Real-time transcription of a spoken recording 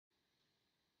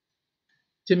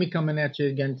Timmy coming at you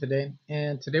again today.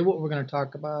 And today what we're going to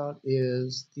talk about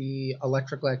is the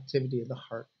electrical activity of the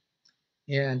heart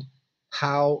and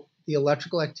how the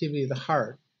electrical activity of the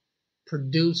heart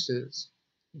produces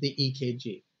the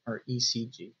EKG or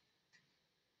ECG.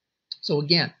 So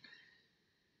again,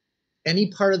 any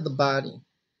part of the body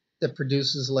that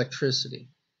produces electricity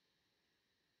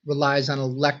relies on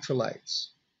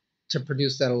electrolytes to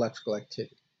produce that electrical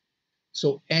activity.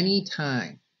 So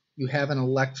anytime you have an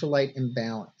electrolyte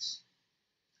imbalance,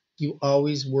 you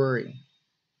always worry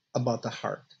about the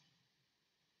heart.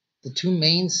 The two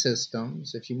main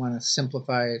systems, if you want to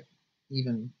simplify it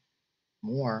even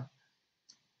more,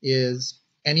 is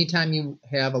anytime you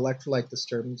have electrolyte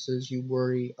disturbances, you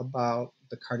worry about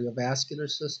the cardiovascular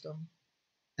system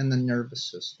and the nervous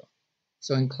system.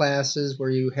 So in classes where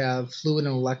you have fluid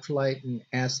and electrolyte and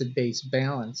acid-base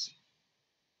balance,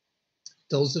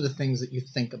 those are the things that you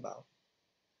think about.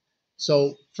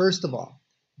 So first of all,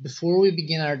 before we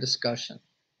begin our discussion,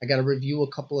 I got to review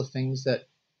a couple of things that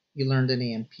you learned in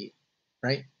AMP,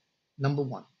 right? Number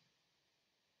one,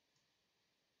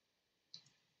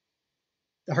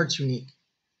 the heart's unique.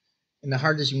 And the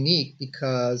heart is unique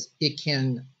because it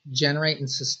can generate and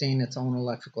sustain its own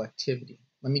electrical activity.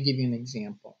 Let me give you an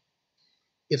example.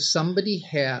 If somebody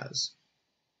has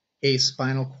a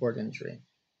spinal cord injury,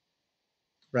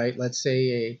 right? Let's say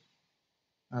a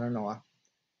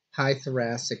high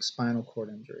thoracic spinal cord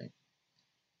injury.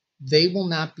 They will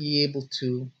not be able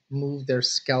to move their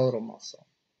skeletal muscle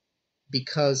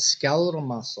because skeletal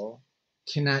muscle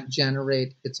cannot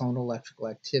generate its own electrical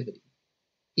activity.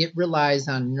 It relies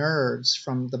on nerves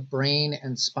from the brain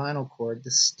and spinal cord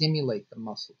to stimulate the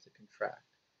muscle to contract.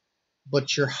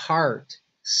 But your heart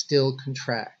still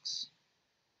contracts.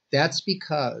 That's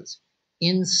because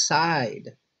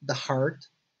inside the heart,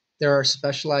 there are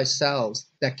specialized cells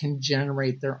that can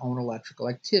generate their own electrical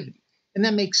activity. And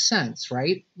that makes sense,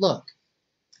 right? Look,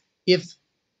 if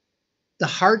the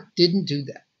heart didn't do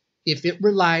that, if it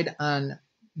relied on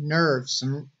nerves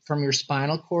from your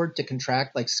spinal cord to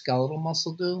contract like skeletal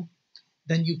muscle do,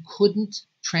 then you couldn't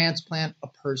transplant a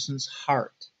person's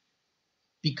heart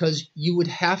because you would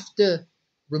have to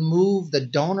remove the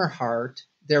donor heart,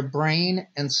 their brain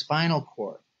and spinal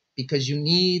cord, because you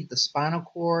need the spinal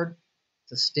cord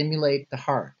to stimulate the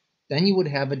heart. Then you would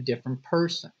have a different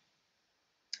person.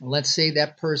 Let's say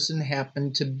that person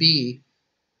happened to be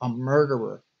a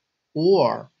murderer,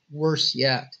 or worse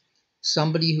yet,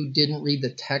 somebody who didn't read the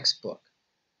textbook.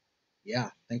 Yeah,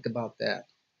 think about that.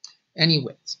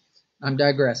 Anyways, I'm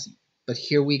digressing, but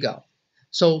here we go.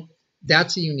 So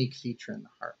that's a unique feature in the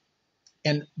heart.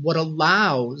 And what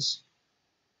allows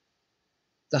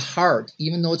the heart,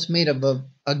 even though it's made of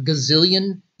a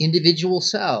gazillion individual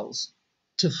cells,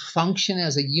 to function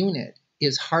as a unit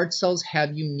is heart cells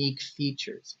have unique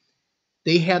features.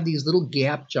 They have these little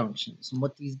gap junctions. And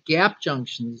what these gap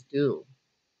junctions do,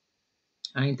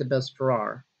 I ain't the best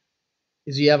drawer,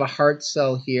 is you have a heart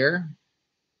cell here,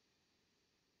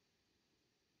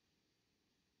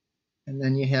 and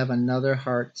then you have another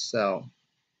heart cell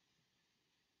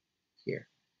here.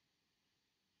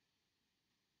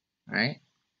 All right?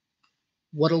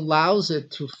 What allows it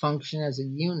to function as a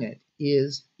unit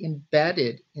is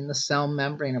embedded in the cell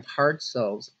membrane of heart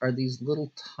cells are these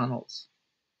little tunnels.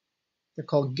 They're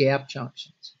called gap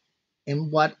junctions.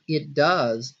 And what it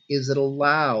does is it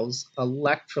allows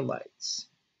electrolytes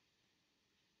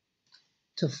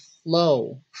to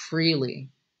flow freely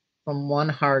from one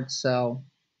heart cell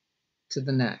to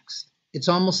the next. It's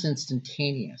almost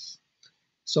instantaneous.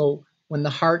 So when the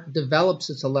heart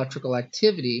develops its electrical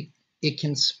activity, it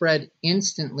can spread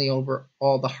instantly over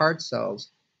all the heart cells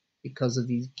because of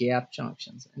these gap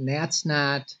junctions. And that's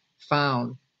not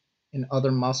found in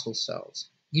other muscle cells.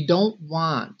 You don't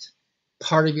want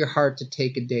part of your heart to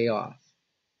take a day off.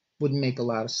 Wouldn't make a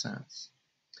lot of sense.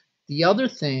 The other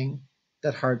thing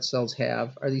that heart cells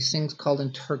have are these things called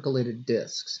intercalated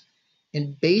discs.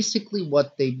 And basically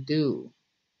what they do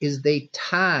is they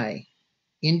tie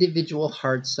individual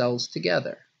heart cells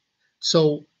together.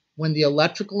 So when the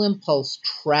electrical impulse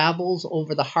travels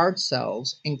over the heart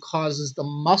cells and causes the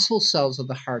muscle cells of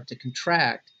the heart to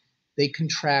contract, they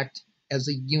contract as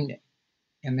a unit.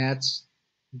 And that's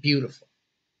beautiful.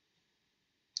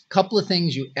 A couple of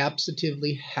things you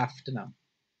absolutely have to know.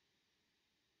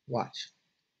 Watch.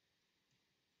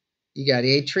 You got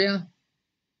atria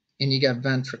and you got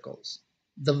ventricles.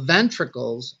 The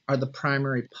ventricles are the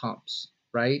primary pumps,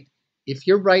 right? If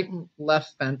your right and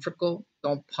left ventricle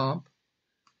don't pump,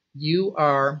 you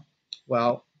are,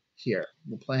 well, here,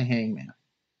 we'll play hangman.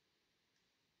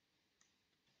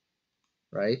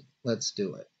 Right? Let's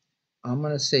do it. I'm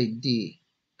going to say D.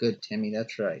 Good, Timmy,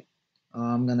 that's right.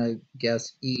 I'm going to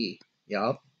guess E.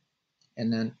 Yup.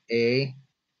 And then A.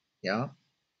 Yup.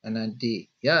 And then D.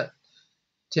 Yeah.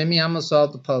 Timmy, I'm going to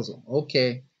solve the puzzle.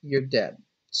 Okay, you're dead.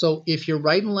 So if your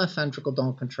right and left ventricle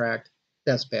don't contract,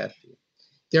 that's bad for you.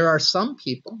 There are some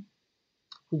people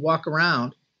who walk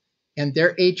around and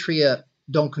their atria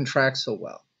don't contract so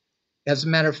well. As a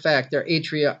matter of fact, their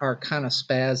atria are kind of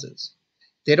spazzes.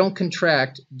 They don't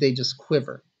contract, they just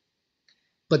quiver.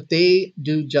 But they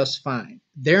do just fine.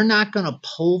 They're not going to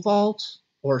pole vault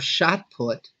or shot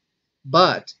put,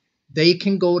 but they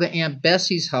can go to Aunt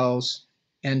Bessie's house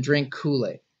and drink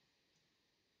Kool-Aid.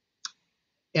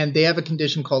 And they have a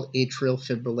condition called atrial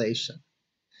fibrillation.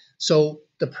 So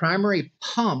the primary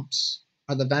pumps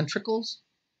are the ventricles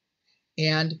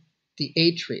and the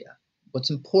atria. What's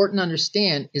important to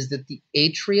understand is that the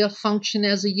atria function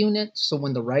as a unit. So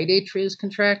when the right atria is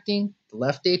contracting, the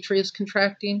left atria is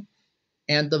contracting,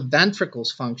 and the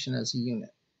ventricles function as a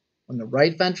unit. When the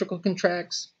right ventricle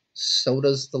contracts, so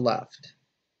does the left.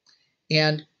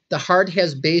 And the heart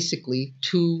has basically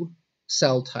two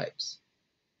cell types,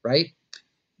 right?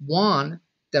 One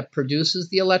that produces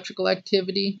the electrical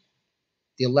activity,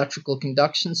 the electrical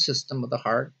conduction system of the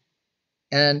heart,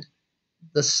 and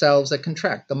the cells that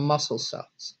contract, the muscle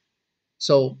cells.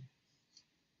 So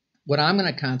what I'm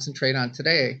going to concentrate on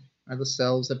today are the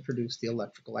cells that produce the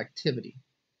electrical activity.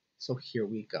 So here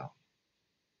we go.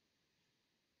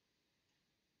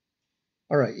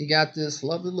 All right, you got this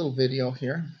lovely little video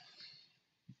here.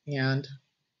 And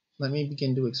let me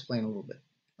begin to explain a little bit.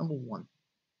 Number one,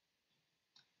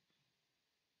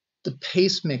 the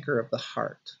pacemaker of the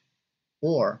heart,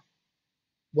 or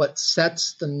what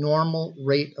sets the normal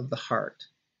rate of the heart,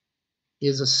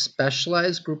 is a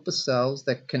specialized group of cells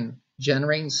that can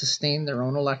generate and sustain their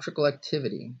own electrical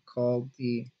activity called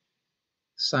the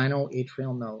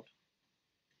sinoatrial node,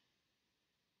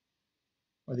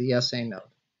 or the SA node.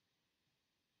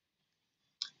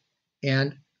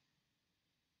 And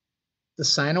the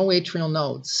sinoatrial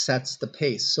node sets the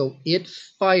pace, so it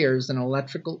fires an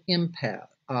electrical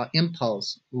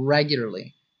impulse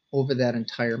regularly over that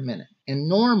entire minute. And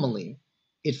normally,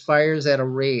 it fires at a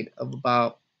rate of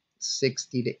about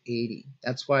 60 to 80.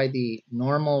 That's why the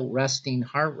normal resting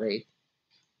heart rate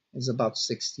is about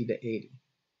 60 to 80.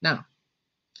 Now,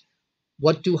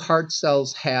 what do heart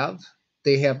cells have?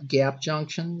 They have gap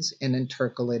junctions and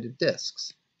intercalated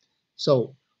discs.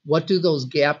 So what do those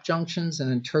gap junctions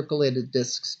and intercalated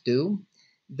discs do?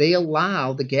 They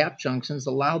allow, the gap junctions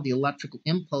allow the electrical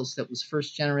impulse that was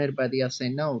first generated by the SA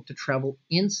node to travel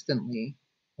instantly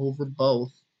over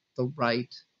both the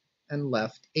right and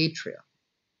left atria.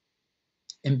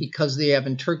 And because they have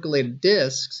intercalated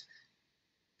discs,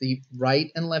 the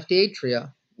right and left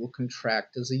atria will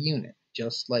contract as a unit,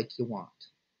 just like you want.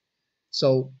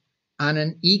 So on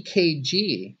an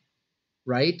EKG,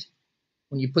 right,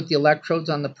 when you put the electrodes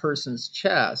on the person's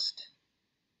chest,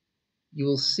 you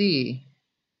will see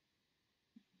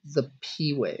the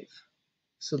P wave.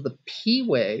 So the P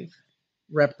wave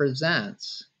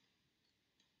represents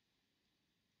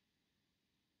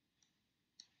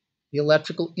the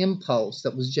electrical impulse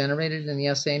that was generated in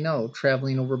the SA node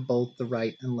traveling over both the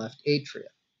right and left atria.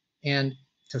 And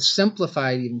to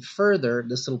simplify it even further,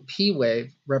 this little P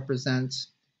wave represents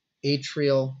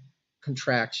atrial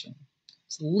contraction.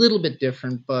 It's a little bit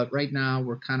different, but right now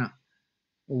we're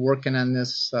working on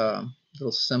this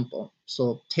little simple.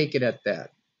 So take it at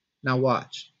that. Now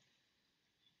watch.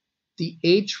 The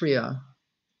atria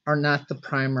are not the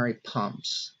primary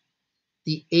pumps.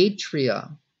 The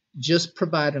atria just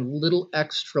provide a little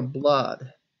extra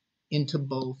blood into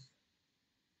both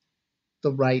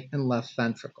the right and left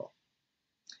ventricle.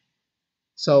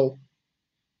 So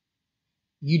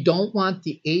you don't want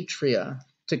the atria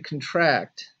to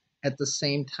contract at the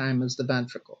same time as the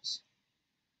ventricles.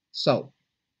 So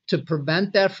to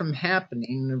prevent that from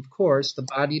happening, and of course the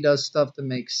body does stuff that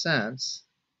makes sense,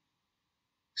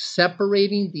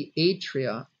 separating the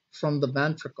atria from the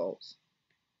ventricles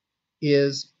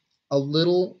is a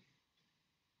little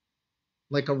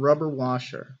like a rubber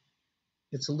washer.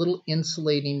 It's a little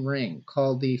insulating ring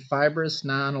called the fibrous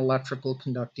non-electrical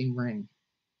conducting ring.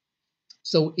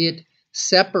 So it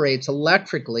separates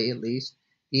electrically, at least,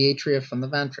 the atria from the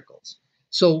ventricles.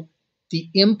 So the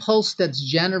impulse that's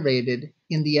generated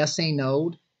in the SA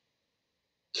node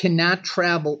cannot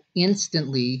travel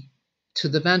instantly to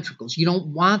the ventricles. You don't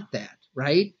want that,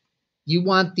 right? You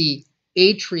want the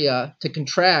atria to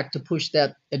contract to push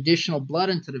that additional blood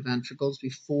into the ventricles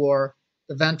before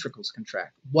the ventricles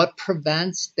contract. What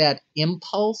prevents that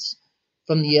impulse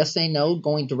from the SA node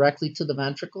going directly to the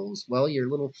ventricles? Well, your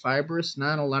little fibrous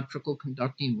non-electrical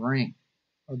conducting ring,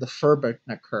 or the Fibers,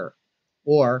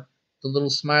 or the little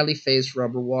smiley face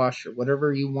rubber washer,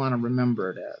 whatever you want to remember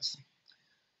it as.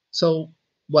 So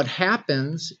what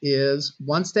happens is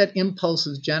once that impulse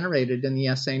is generated in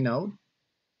the SA node,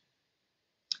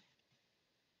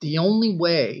 the only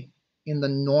way in the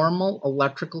normal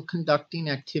electrical conducting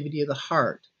activity of the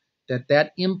heart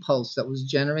that impulse that was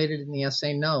generated in the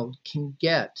SA node can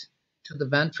get to the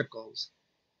ventricles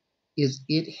is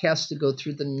it has to go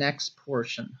through the next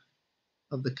portion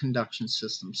of the conduction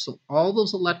system. So all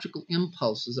those electrical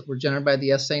impulses that were generated by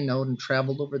the SA node and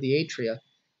traveled over the atria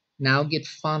now get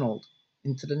funneled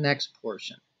into the next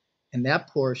portion. And that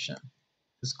portion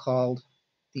is called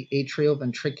the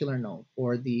atrioventricular node,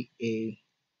 or the AV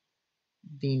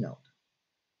node.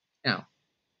 Now,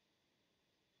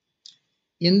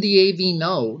 in the AV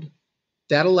node,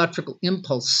 that electrical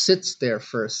impulse sits there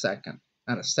for a second.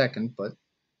 Not a second, but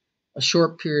a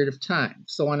short period of time.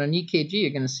 So on an EKG, you're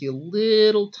going to see a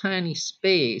little tiny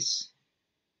space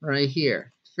right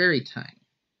here. It's very tiny.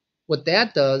 What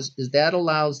that does is that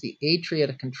allows the atria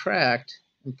to contract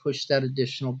and push that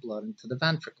additional blood into the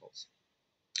ventricles.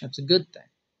 That's a good thing.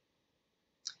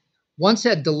 Once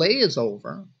that delay is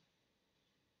over,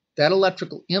 that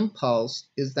electrical impulse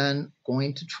is then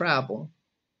going to travel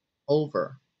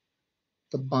over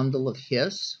the bundle of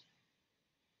His,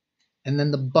 and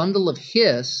then the bundle of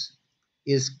His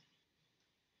is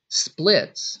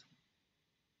splits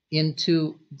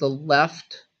into the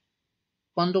left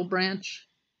bundle branch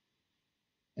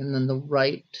and then the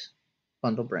right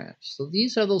bundle branch. So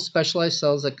these are those specialized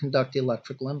cells that conduct the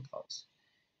electrical impulse.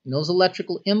 And those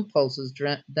electrical impulses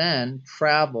then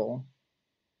travel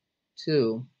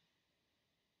to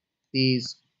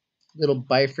these little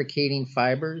bifurcating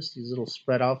fibers, these little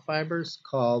spread out fibers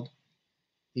called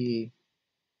the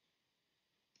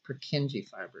Purkinje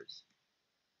fibers.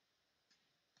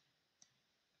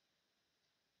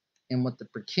 And what the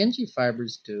Purkinje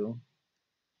fibers do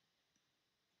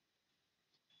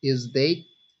is they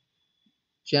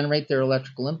generate their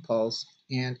electrical impulse,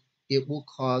 and it will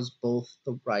cause both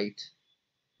the right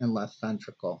and left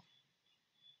ventricle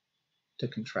to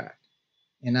contract.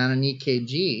 And on an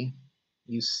EKG,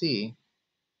 you see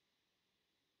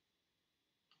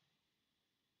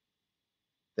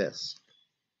this.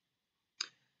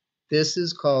 This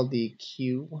is called the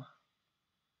QRS.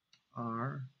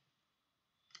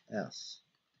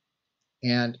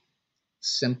 And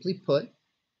simply put,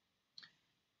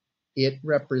 it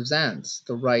represents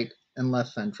the right and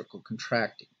left ventricle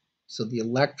contracting. So the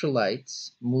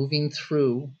electrolytes moving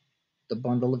through the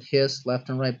bundle of His, left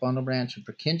and right bundle branch of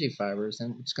Purkinje fibers,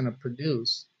 and it's going to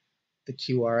produce the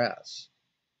QRS.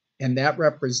 And that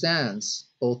represents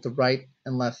both the right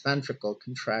and left ventricle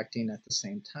contracting at the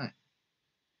same time.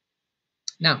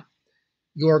 Now,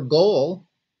 your goal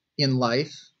in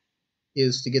life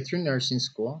is to get through nursing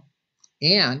school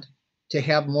and to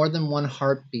have more than one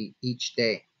heartbeat each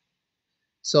day.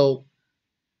 So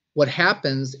what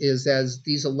happens is as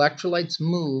these electrolytes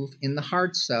move in the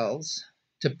heart cells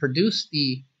to produce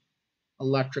the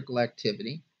electrical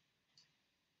activity,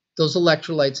 those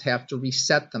electrolytes have to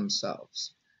reset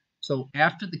themselves. So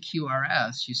after the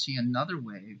QRS, you see another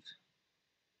wave,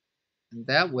 and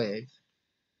that wave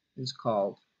is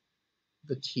called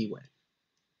the T wave.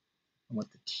 And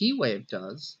what the T wave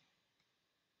does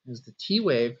is the T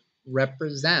wave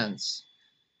represents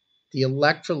the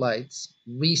electrolytes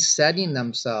resetting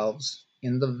themselves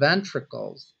in the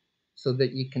ventricles so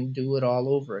that you can do it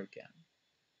all over again.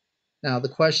 Now, the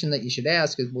question that you should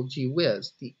ask is, well, gee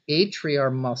whiz, the atria are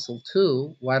muscle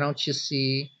too. Why don't you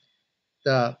see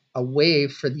a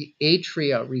wave for the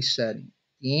atria resetting?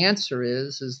 The answer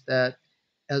is that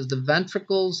as the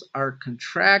ventricles are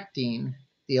contracting,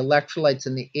 the electrolytes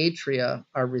in the atria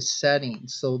are resetting.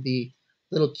 So the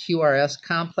little QRS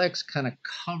complex kind of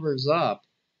covers up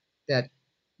that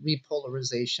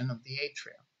repolarization of the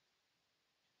atria.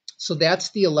 So that's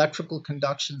the electrical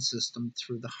conduction system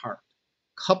through the heart.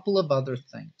 Couple of other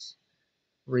things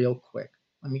real quick.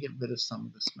 Let me get rid of some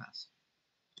of this mess.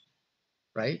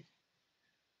 Right?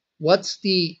 What's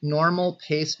the normal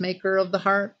pacemaker of the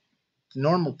heart? The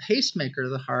normal pacemaker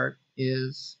of the heart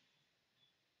is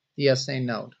the SA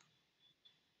node.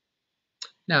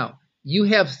 Now, you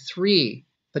have three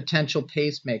potential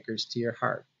pacemakers to your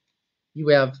heart. You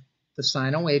have the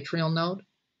sinoatrial node,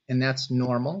 and that's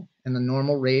normal, and the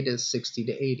normal rate is 60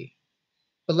 to 80.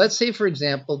 But let's say, for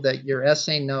example, that your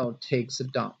SA node takes a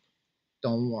dump.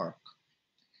 Don't work.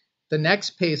 The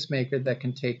next pacemaker that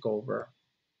can take over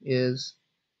is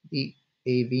the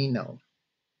AV node.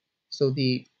 So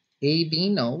the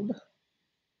AV node,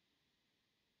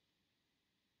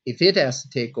 if it has to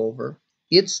take over,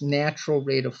 its natural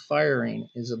rate of firing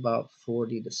is about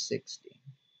 40 to 60.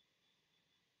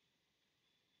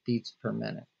 beats per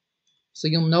minute. So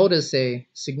you'll notice a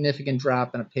significant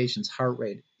drop in a patient's heart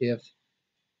rate if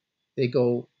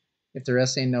their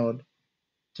SA node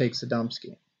takes a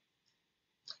Dumpski.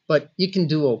 But you can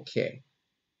do okay,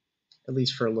 at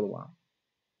least for a little while.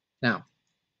 Now,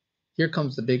 here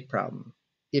comes the big problem.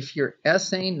 If your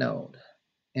SA node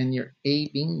and your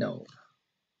AB node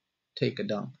take a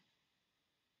dump,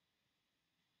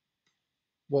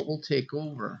 what will take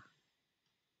over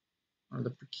are the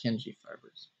Purkinje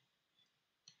fibers.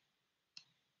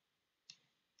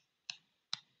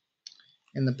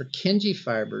 And the Purkinje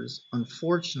fibers,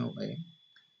 unfortunately,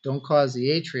 don't cause the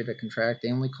atria to contract.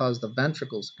 They only cause the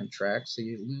ventricles to contract, so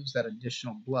you lose that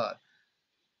additional blood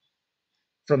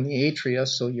from the atria,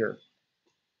 so your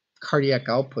cardiac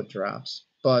output drops.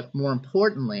 But more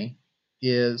importantly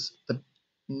is the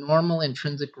normal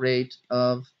intrinsic rate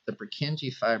of the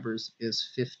Purkinje fibers is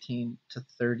 15 to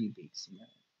 30 beats a minute.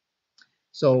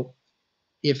 So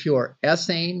if your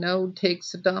SA node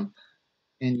takes a dump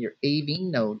and your AB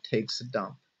node takes a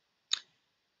dump,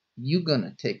 you're going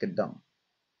to take a dump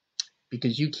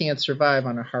because you can't survive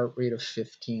on a heart rate of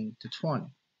 15 to 20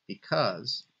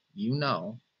 because you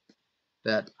know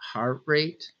that heart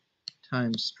rate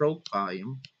times stroke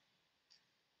volume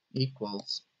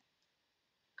equals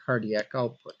cardiac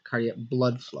output, cardiac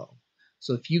blood flow.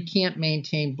 So if you can't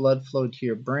maintain blood flow to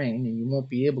your brain, and you won't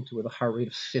be able to with a heart rate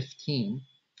of 15,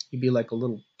 you'd be like a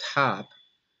little top.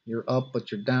 You're up,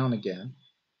 but you're down again.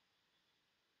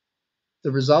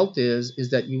 The result is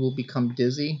that you will become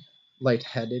dizzy,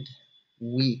 lightheaded,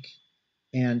 weak,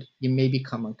 and you may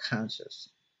become unconscious.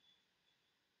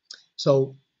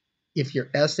 So if your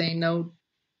SA node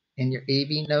and your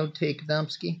AV node take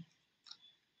Dumpski,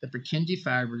 the Purkinje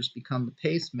fibers become the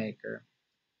pacemaker,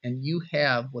 and you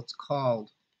have what's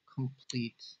called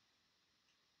complete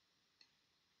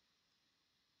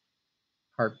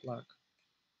heart block.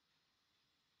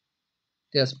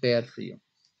 That's bad for you.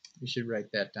 You should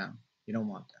write that down. You don't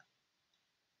want that.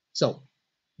 So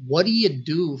what do you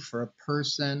do for a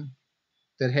person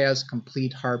that has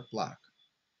complete heart block?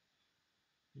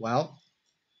 Well,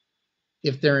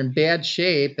 if they're in bad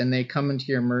shape and they come into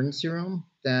your emergency room,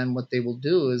 then what they will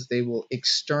do is they will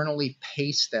externally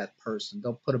pace that person.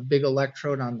 They'll put a big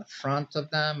electrode on the front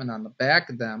of them and on the back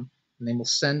of them, and they will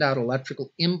send out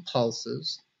electrical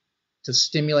impulses to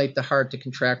stimulate the heart to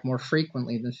contract more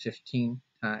frequently than 15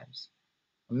 times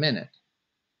a minute.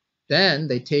 Then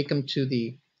they take them to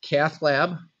the cath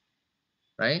lab,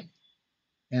 right?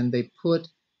 And they put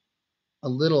a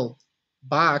little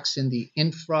box in the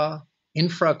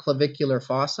infraclavicular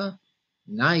fossa.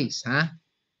 Nice, huh?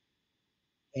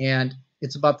 And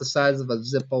it's about the size of a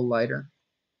Zippo lighter.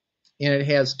 And it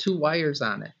has 2 wires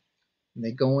on it. And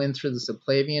they go in through the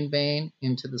subclavian vein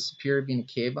into the superior vena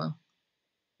cava.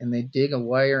 And they dig a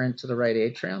wire into the right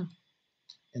atrium.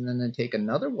 And then they take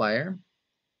another wire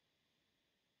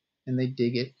and they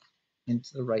dig it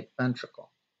into the right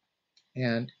ventricle.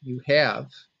 And you have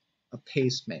a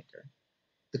pacemaker.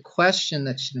 The question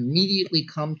that should immediately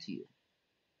come to you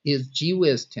is, gee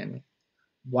whiz, Timmy,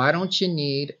 why don't you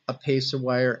need a pacer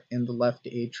wire in the left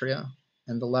atria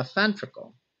and the left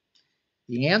ventricle?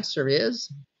 The answer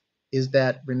is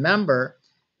that remember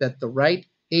that the right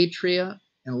atria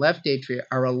and left atria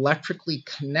are electrically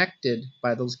connected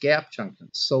by those gap junctions.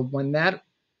 So when that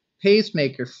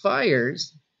pacemaker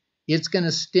fires, it's going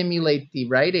to stimulate the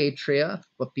right atria,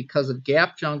 but because of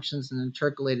gap junctions and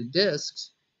intercalated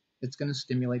discs, it's going to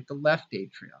stimulate the left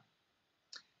atria.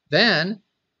 Then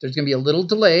there's going to be a little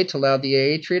delay to allow the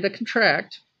atria to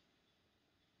contract,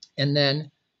 and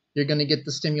then you're going to get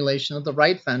the stimulation of the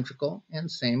right ventricle, and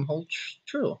same holds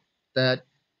true, that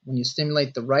when you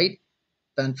stimulate the right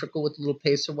ventricle with a little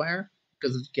pacer wire,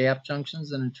 because of gap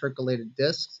junctions and intercalated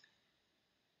discs,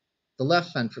 the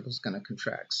left ventricle is going to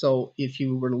contract. So if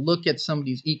you were to look at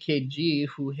somebody's EKG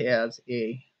who has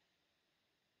a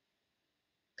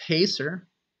pacer,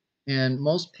 and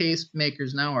most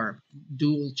pacemakers now are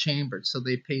dual chambered, so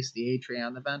they pace the atria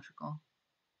and the ventricle,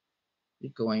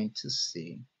 you're going to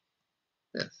see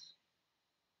this.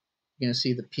 You're going to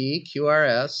see the P,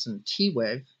 QRS, and T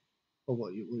wave, but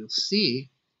what you'll see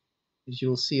is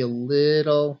you'll see a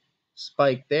little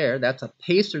spike there. That's a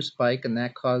pacer spike, and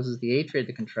that causes the atria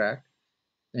to contract.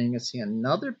 Then you're going to see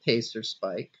another pacer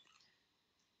spike,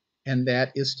 and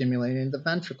that is stimulating the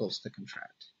ventricles to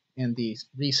contract. And the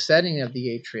resetting of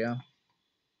the atria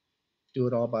do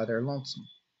it all by their lonesome.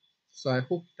 So I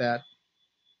hope that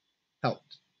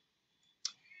helped.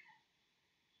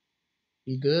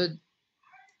 Be good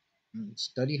and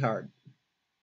study hard.